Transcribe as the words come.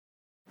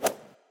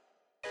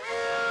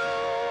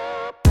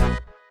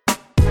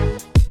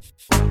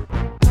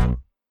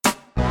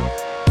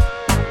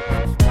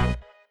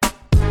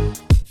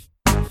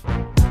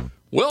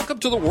Welcome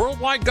to the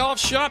Worldwide Golf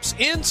Shop's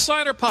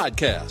Insider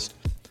Podcast,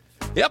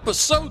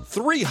 episode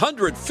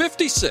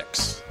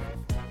 356.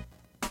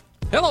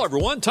 Hello,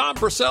 everyone. Tom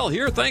Purcell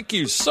here. Thank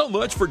you so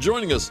much for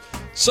joining us.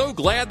 So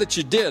glad that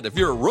you did. If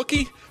you're a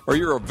rookie or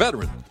you're a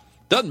veteran,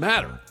 doesn't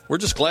matter. We're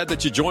just glad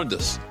that you joined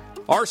us.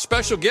 Our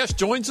special guest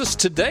joins us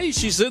today.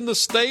 She's in the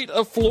state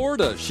of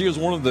Florida. She is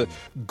one of the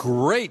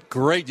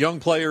great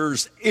young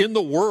players in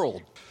the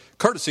world,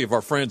 courtesy of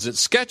our friends at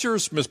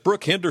Skechers, Miss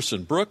Brooke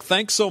Henderson. Brooke,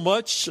 thanks so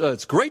much.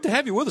 It's great to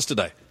have you with us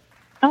today.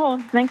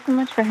 Oh, thanks so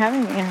much for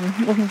having me.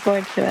 I'm looking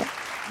forward to it.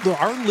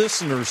 Our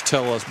listeners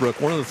tell us,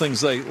 Brooke, one of the things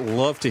they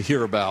love to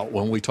hear about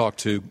when we talk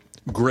to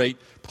great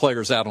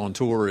players out on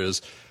tour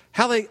is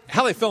how they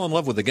fell in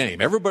love with the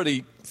game.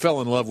 Everybody fell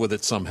in love with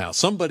it somehow.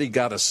 Somebody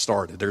got us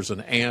started. There's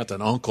an aunt,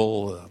 an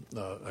uncle,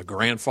 a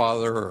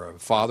grandfather, or a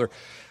father.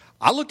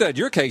 I looked at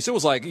your case. It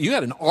was like you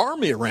had an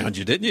army around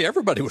you, didn't you?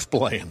 Everybody was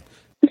playing.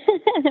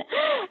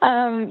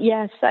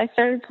 Yes, I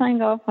started playing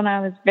golf when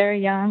I was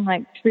very young,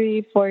 like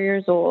 3-4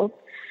 years old.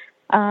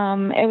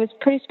 It was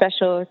pretty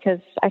special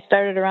because I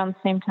started around the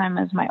same time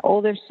as my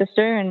older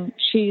sister, and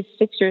she's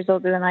 6 years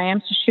older than I am,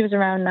 so she was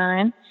around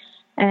 9.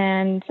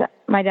 And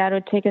my dad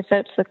would take us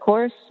out to the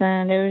course,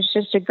 and it was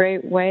just a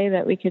great way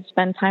that we could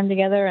spend time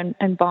together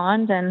and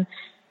bond. And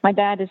my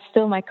dad is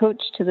still my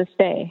coach to this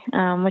day,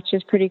 which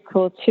is pretty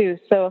cool too.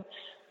 So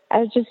I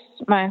was just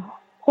my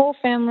whole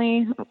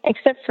family,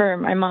 except for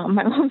my mom.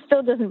 My mom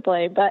still doesn't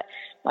play, but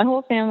my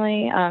whole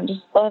family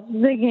just loves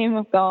the game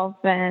of golf,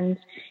 and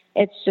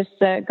it's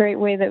just a great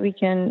way that we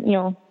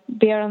can,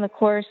 be out on the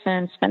course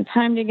and spend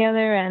time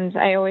together. And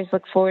I always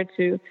look forward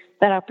to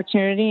that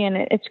opportunity. And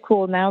it's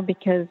cool now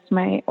because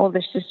my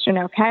older sister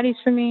now caddies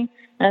for me.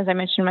 And as I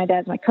mentioned, my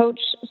dad's my coach.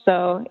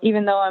 So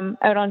even though I'm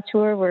out on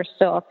tour, we're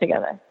still all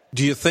together.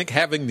 Do you think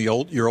having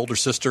your older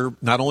sister,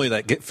 not only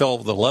that fell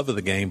the love of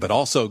the game, but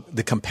also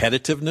the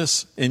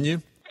competitiveness in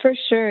you? For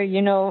sure.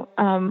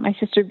 My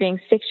sister being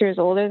 6 years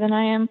older than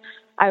I am,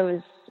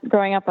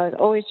 growing up, I was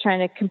always trying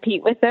to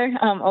compete with her,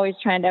 always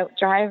trying to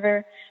outdrive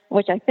her,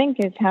 which I think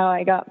is how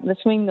I got the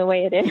swing the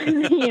way it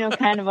is,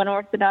 kind of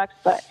unorthodox,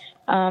 but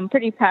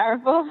pretty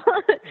powerful,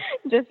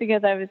 just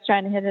because I was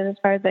trying to hit it as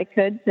far as I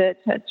could to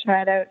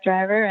try to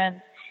outdrive her.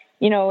 And,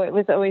 it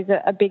was always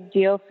a big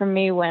deal for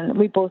me when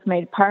we both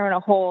made par in a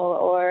hole,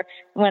 or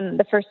when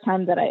the first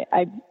time that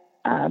I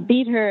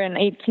beat her in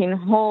 18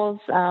 holes.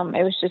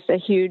 It was just a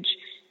huge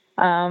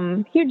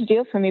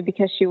deal for me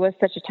because she was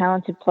such a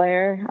talented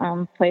player,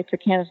 played for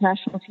Canada's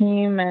national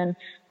team and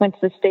went to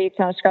the States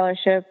on a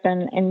scholarship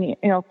and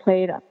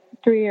played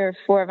 3 or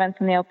 4 events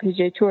on the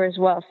LPGA Tour as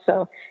well.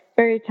 So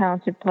very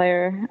talented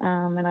player,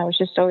 and I was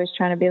just always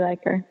trying to be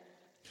like her.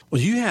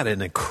 Well, you had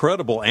an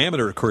incredible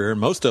amateur career, and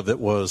most of it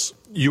was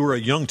you were a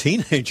young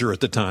teenager at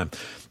the time.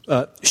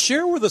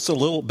 Share with us a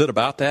little bit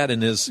about that,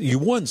 and you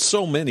won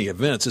so many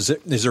events.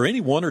 Is there any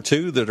one or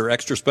two that are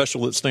extra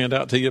special that stand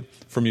out to you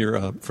from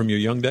your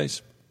young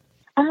days?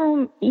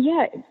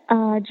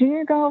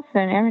 Junior golf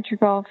and amateur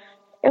golf,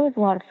 it was a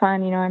lot of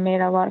fun. I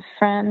made a lot of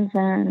friends,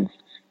 and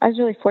I was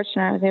really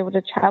fortunate. I was able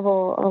to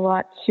travel a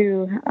lot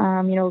too.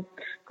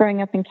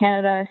 Growing up in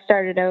Canada, I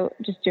started out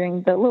just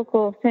doing the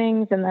local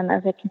things, and then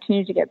as I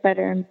continued to get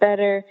better and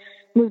better,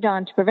 moved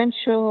on to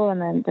provincial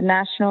and then the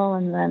national.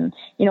 And then,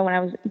 when I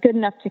was good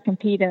enough to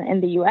compete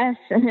in the U.S.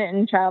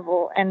 and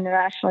travel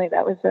internationally,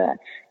 that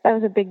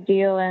was a big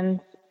deal. And,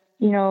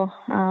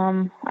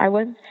 I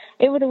was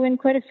able to win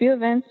quite a few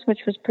events, which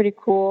was pretty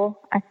cool.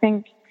 I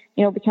think,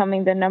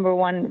 becoming the number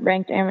 1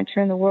 ranked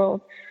amateur in the world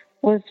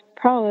was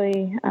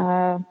probably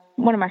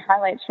one of my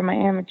highlights for my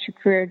amateur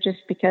career, just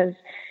because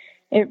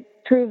it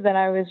proved that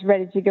I was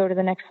ready to go to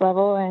the next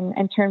level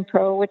and turn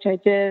pro, which I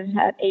did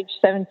at age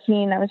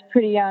 17. I was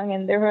pretty young,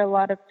 and there were a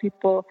lot of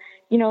people,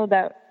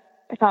 that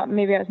I thought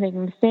maybe I was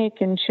making a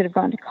mistake and should have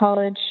gone to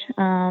college.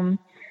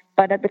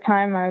 But at the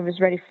time, I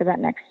was ready for that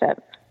next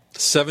step.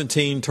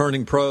 17,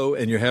 turning pro,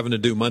 and you're having to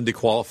do Monday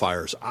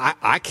qualifiers.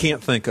 I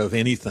can't think of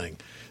anything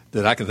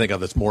that I can think of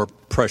that's more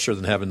pressure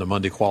than having the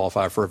Monday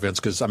qualify for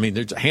events, because,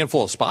 there's a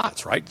handful of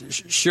spots, right?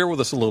 Share with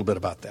us a little bit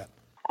about that.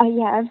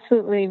 Yeah,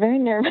 absolutely. Very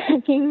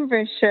nerve-wracking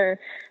for sure.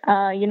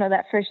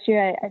 That first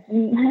year I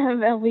didn't have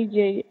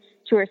LPGA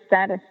Tour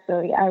status, so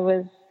I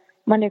was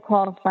Monday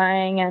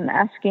qualifying and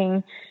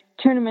asking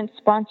tournament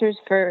sponsors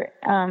for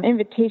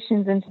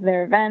invitations into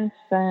their events,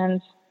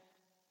 and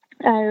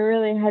I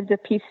really had to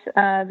piece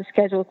the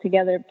schedule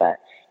together. But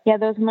yeah,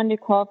 those Monday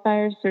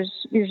qualifiers, there's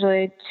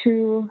usually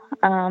 2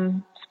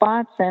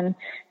 spots, and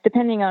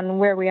depending on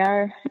where we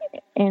are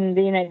in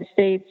the United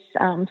States,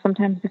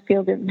 sometimes the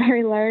field is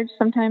very large.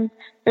 Sometimes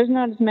there's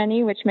not as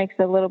many, which makes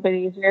it a little bit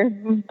easier.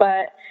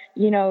 But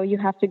you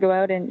have to go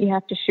out and you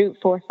have to shoot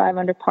 4 or 5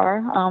 under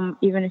par,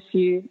 even if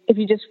you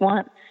just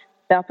want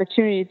the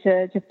opportunity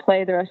to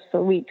play the rest of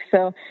the week.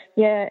 So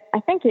yeah, I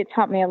think it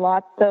taught me a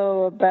lot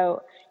though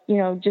about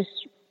just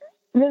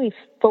really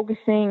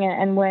focusing,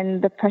 and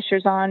when the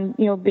pressure's on,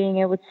 being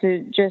able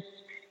to just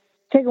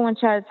take it one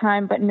shot at a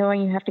time, but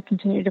knowing you have to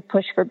continue to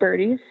push for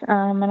birdies.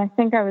 And I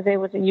think I was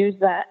able to use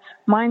that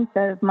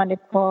mindset of Monday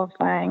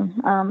qualifying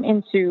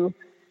into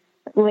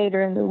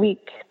later in the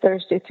week,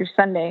 Thursday through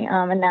Sunday,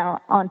 and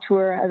now on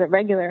tour as a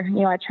regular.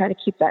 I try to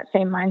keep that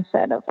same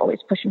mindset of always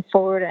pushing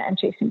forward and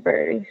chasing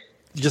birdies.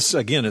 Just,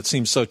 again, it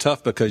seems so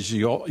tough because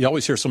you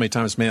always hear so many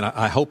times, man,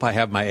 I hope I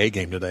have my A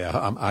game today.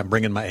 I'm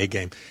bringing my A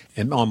game.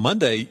 And on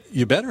Monday,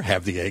 you better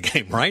have the A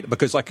game, right?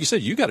 Because like you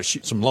said, you got to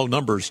shoot some low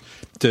numbers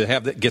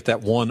to get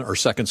that one or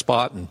second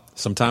spot. And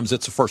sometimes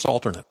it's a first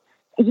alternate.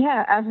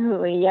 Yeah,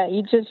 absolutely. Yeah,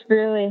 you just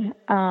really,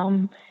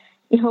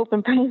 you hope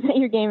and pray that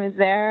your game is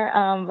there.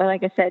 But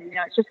like I said,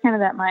 it's just kind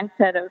of that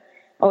mindset of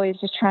always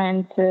just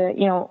trying to,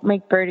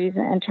 make birdies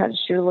and try to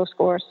shoot a low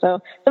score. So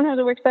sometimes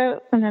it works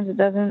out, sometimes it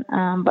doesn't.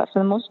 But for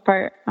the most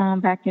part,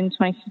 back in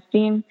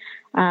 2015,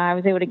 I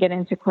was able to get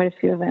into quite a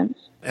few events.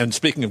 And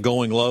speaking of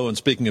going low and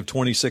speaking of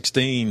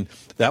 2016,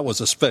 that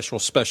was a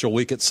special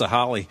week at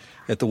Sahalee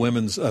at the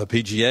Women's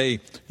PGA.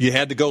 You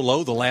had to go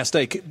low the last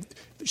day.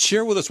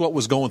 Share with us what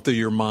was going through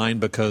your mind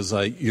because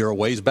you're a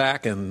ways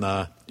back and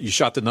you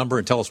shot the number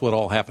and tell us what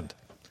all happened.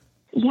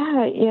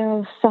 Yeah,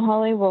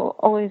 Sahalee will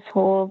always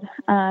hold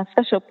a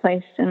special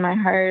place in my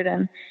heart.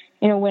 And,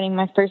 winning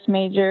my first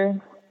major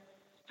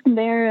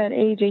there at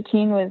age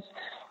 18 was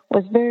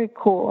very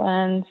cool.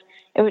 And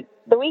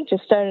the week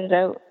just started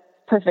out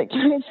perfect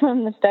right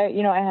from the start.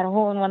 I had a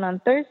hole-in-one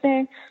on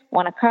Thursday,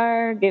 won a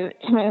car, gave it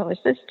to my older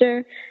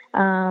sister,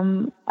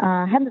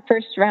 had the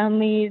first round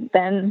lead.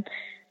 Then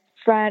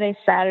Friday,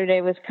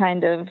 Saturday was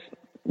kind of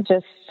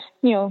just,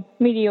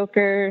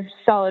 mediocre,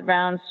 solid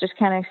rounds, just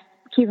kind of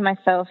keeping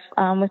myself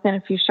within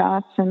a few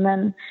shots. And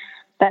then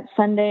that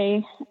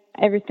Sunday,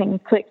 everything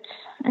clicked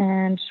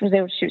and was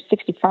able to shoot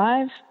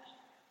 65.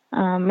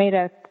 Made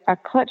a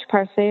clutch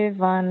par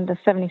save on the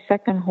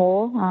 72nd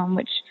hole,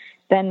 which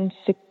then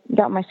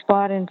got my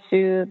spot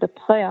into the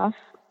playoff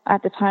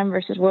at the time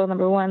versus world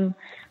number one,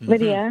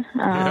 Lydia,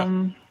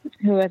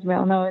 who, as we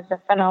all know, is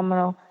a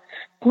phenomenal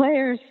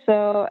player.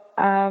 So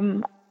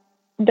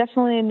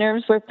definitely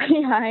nerves were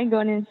pretty high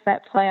going into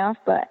that playoff,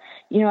 but,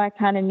 I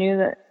kind of knew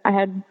that I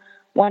had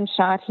one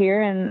shot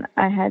here and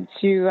I had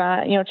to,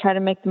 try to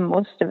make the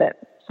most of it.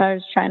 So I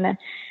was trying to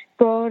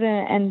go out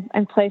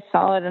and play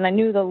solid. And I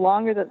knew the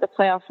longer that the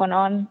playoff went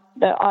on,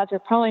 the odds were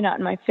probably not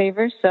in my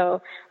favor.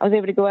 So I was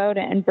able to go out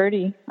and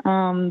birdie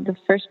the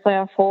first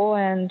playoff hole.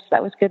 And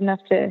that was good enough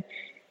to,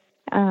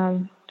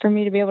 for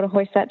me to be able to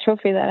hoist that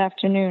trophy that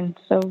afternoon.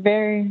 So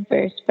very,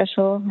 very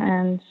special.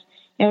 And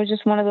it was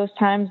just one of those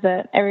times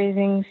that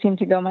everything seemed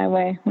to go my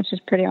way, which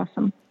is pretty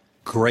awesome.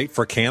 Great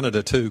for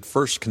Canada, too.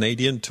 First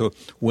Canadian to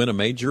win a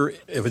major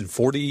in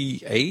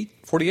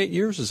 48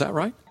 years. Is that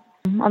right?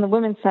 On the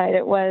women's side,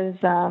 it was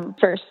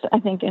first, I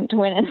think, to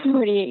win in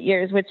 48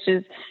 years, which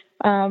is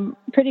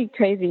pretty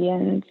crazy.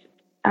 And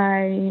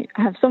I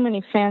have so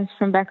many fans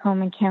from back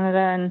home in Canada,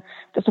 and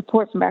the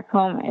support from back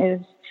home is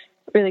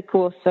really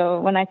cool.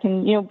 So when I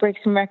can, break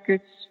some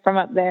records from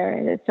up there,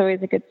 it's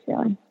always a good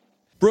feeling.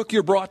 Brooke,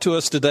 you're brought to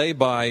us today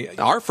by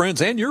our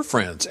friends and your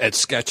friends at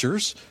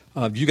Skechers.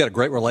 You got a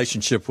great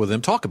relationship with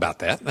them. Talk about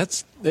that.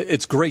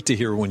 It's great to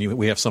hear when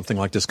we have something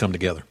like this come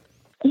together.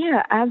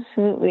 Yeah,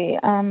 absolutely.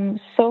 I'm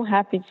so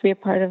happy to be a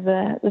part of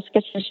the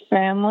Skechers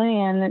family,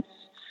 and it's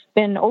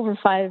been over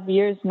 5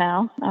 years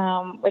now,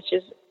 which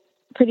is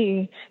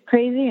pretty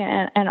crazy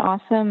and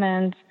awesome.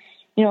 And,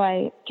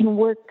 I can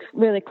work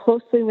really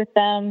closely with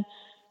them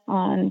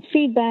on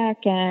feedback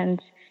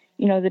and,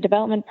 the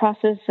development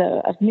process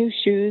of new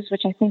shoes,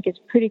 which I think is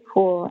pretty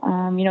cool,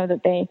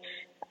 that they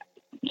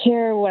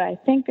care what I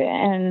think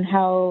and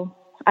how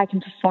I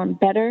can perform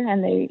better,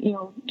 and they,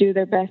 do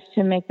their best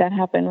to make that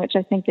happen, which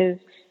I think is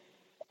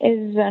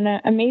an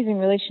amazing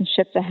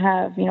relationship to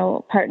have,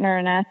 partner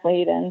and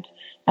athlete. And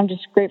I'm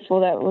just grateful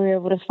that we were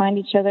able to find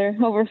each other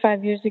over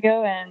 5 years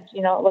ago and,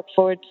 look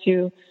forward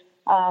to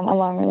a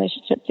long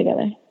relationship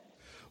together.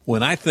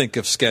 When I think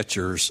of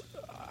Skechers,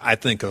 I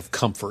think of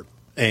comfort.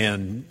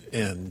 And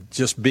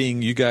just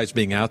you guys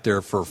being out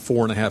there for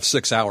 4.5,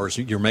 6 hours,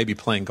 you're maybe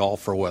playing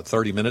golf for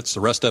 30 minutes. The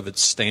rest of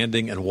it's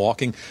standing and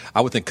walking.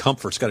 I would think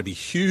comfort's got to be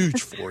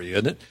huge for you,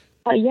 isn't it?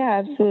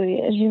 Yeah,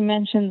 absolutely. As you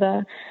mentioned,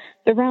 the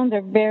rounds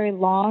are very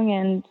long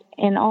and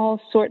in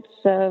all sorts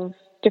of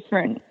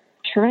different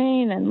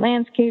terrain and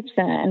landscapes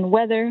and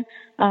weather.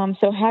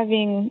 So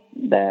having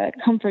the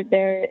comfort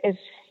there is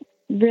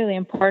really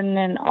important,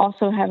 and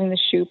also having the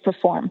shoe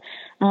perform.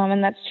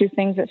 And that's two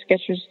things that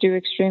Skechers do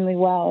extremely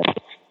well.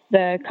 It's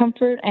the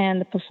comfort and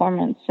the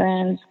performance.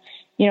 And,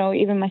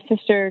 even my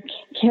sister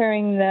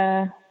carrying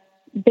the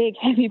big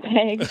heavy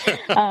bag,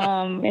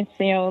 it's,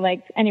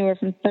 like anywhere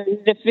from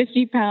 30 to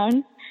 50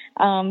 pounds.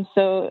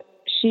 So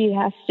she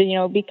has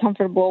to, be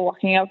comfortable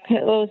walking up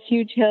those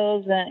huge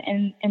hills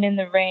and in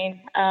the rain.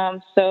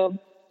 So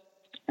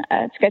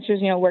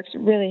Skechers, works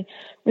really,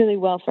 really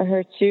well for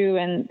her too.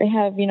 And they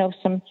have,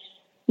 some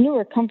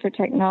newer comfort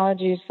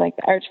technologies like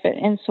the ArchFit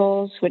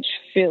insoles, which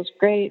feels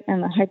great,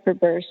 and the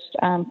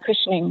HyperBurst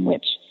cushioning,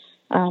 which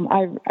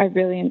I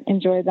really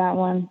enjoy that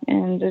one.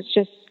 And it's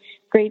just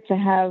great to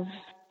have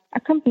a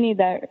company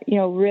that,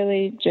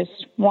 really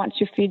just wants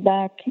your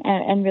feedback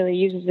and really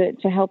uses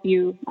it to help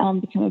you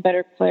become a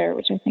better player,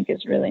 which I think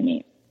is really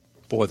neat.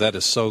 Boy, that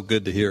is so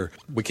good to hear.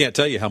 We can't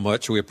tell you how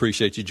much we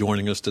appreciate you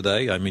joining us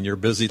today. I mean, you're a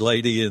busy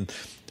lady, and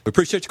we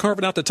appreciate you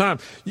carving out the time.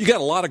 You got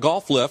a lot of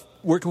golf left.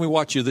 Where can we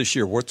watch you this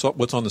year? What's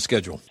on the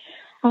schedule?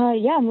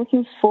 I'm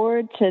looking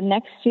forward to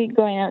next week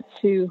going out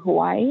to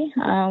Hawaii,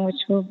 which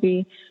will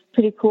be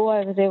pretty cool.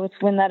 I was able to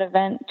win that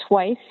event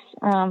twice,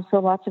 so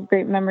lots of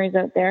great memories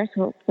out there.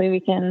 So hopefully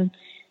we can,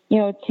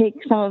 take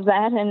some of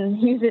that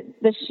and use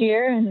it this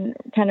year and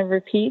kind of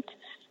repeat.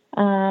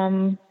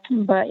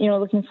 But,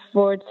 looking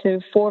forward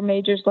to 4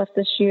 majors left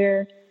this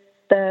year.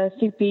 The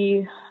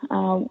CP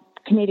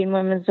Canadian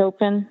Women's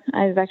Open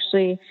is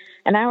actually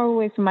an hour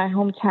away from my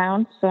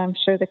hometown, so I'm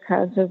sure the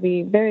crowds will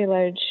be very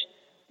large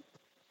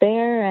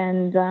there.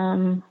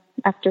 And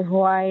after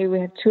Hawaii, we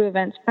have 2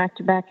 events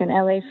back-to-back in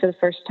LA for the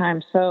first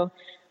time. So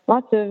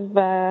lots of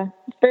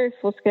very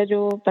full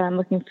schedule, but I'm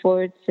looking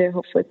forward to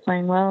hopefully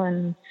playing well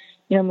and,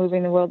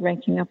 moving the world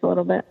ranking up a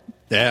little bit.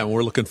 Yeah, and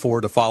we're looking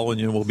forward to following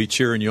you, and we'll be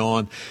cheering you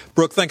on.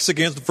 Brooke, thanks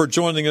again for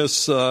joining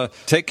us.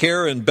 Take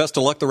care, and best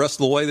of luck the rest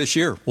of the way this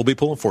year. We'll be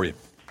pulling for you.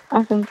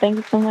 Awesome. Thank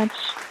you so much.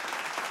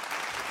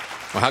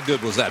 Well, how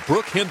good was that?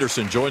 Brooke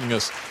Henderson joining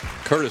us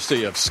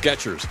courtesy of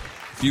Skechers.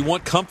 If you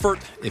want comfort,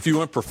 if you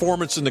want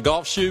performance in the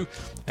golf shoe,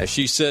 as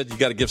she said, you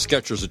got to give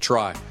Skechers a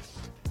try.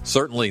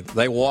 Certainly,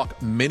 they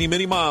walk many,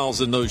 many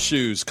miles in those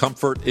shoes.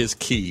 Comfort is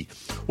key.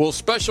 Well,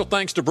 special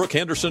thanks to Brooke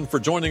Henderson for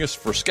joining us,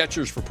 for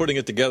Skechers for putting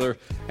it together,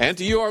 and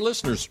to you, our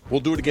listeners. We'll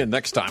do it again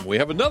next time. We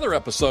have another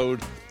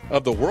episode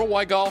of the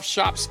Worldwide Golf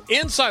Shops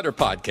Insider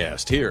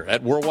Podcast here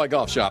at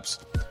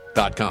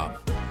worldwidegolfshops.com.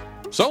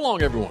 So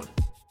long, everyone.